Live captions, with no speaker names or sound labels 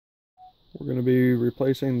We're going to be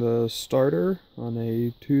replacing the starter on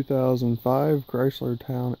a 2005 Chrysler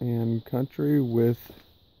Town and Country with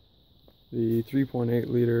the 3.8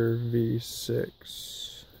 liter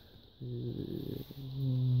V6.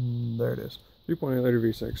 There it is, 3.8 liter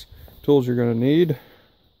V6. Tools you're going to need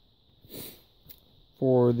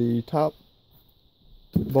for the top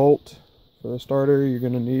bolt for the starter, you're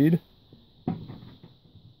going to need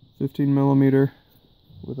 15 millimeter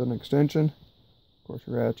with an extension, of course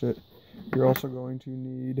your ratchet. You're also going to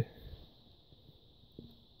need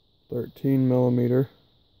 13 millimeter.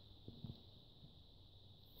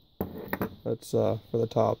 That's for the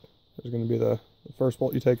top. There's going to be the first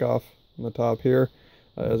bolt you take off on the top here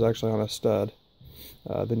is actually on a stud.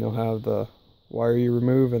 Then you'll have the wire you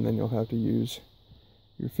remove, and then you'll have to use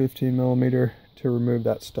your 15 millimeter to remove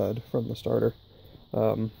that stud from the starter.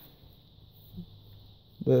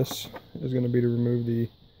 This is going to be to remove the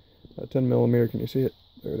 10 millimeter. Can you see it?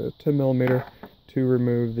 There it is, 10 millimeter to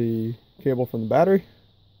remove the cable from the battery,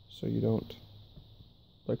 so you don't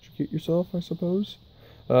electrocute yourself, I suppose.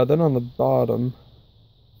 Then on the bottom,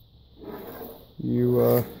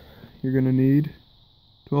 you're going to need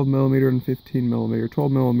 12 millimeter and 15 millimeter.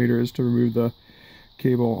 12 millimeter is to remove the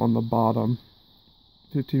cable on the bottom.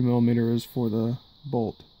 15 millimeter is for the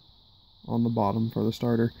bolt on the bottom for the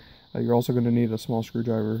starter. You're also going to need a small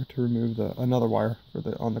screwdriver to remove another wire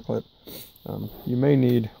for on the clip. You may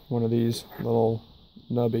need one of these little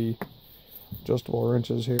nubby adjustable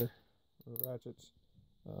wrenches here, or ratchets,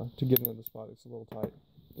 to get into the spot. It's a little tight.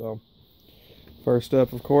 So, first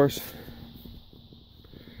step, of course,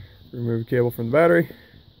 remove the cable from the battery,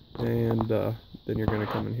 and then you're going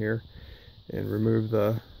to come in here and remove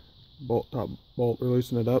the top bolt, or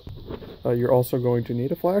loosen it up. You're also going to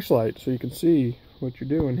need a flashlight so you can see what you're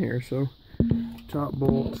doing here. So top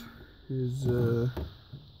bolt is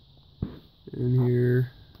in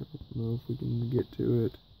here. I don't know if we can get to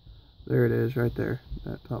it. There it is, right there,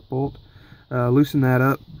 that top bolt. Loosen that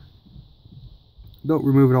up. Don't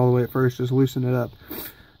remove it all the way at first, just loosen it up.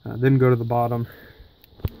 Then go to the bottom.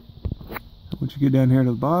 Once you get down here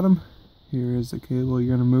to the bottom, here is the cable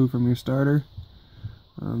you're going to move from your starter.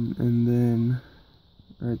 And then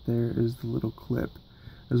right there is the little clip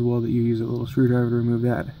as well that you use a little screwdriver to remove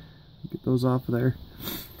that. Get those off of there.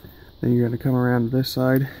 Then you're going to come around to this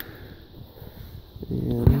side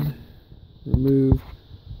and remove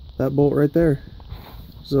that bolt right there.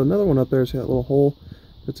 So another one up there has got a little hole.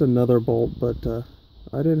 It's another bolt, but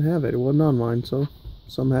I didn't have it. It wasn't on mine, so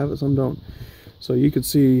some have it, some don't. So you can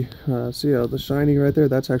see the shiny right there.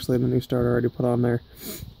 That's actually the new starter I already put on there.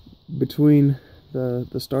 Between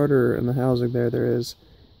the starter and the housing there is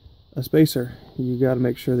a spacer. You got to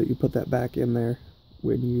make sure that you put that back in there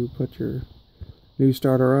when you put your new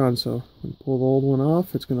starter on. So when you pull the old one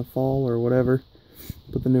off, it's going to fall or whatever.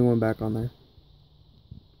 Put the new one back on there.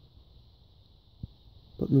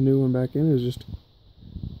 Putting the new one back in is just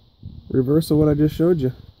reverse of what I just showed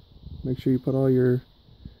you. Make sure you put all your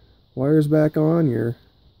wires back on, your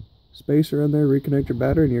spacer in there, reconnect your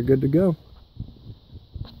battery, and you're good to go.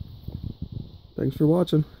 Thanks for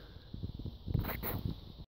watching.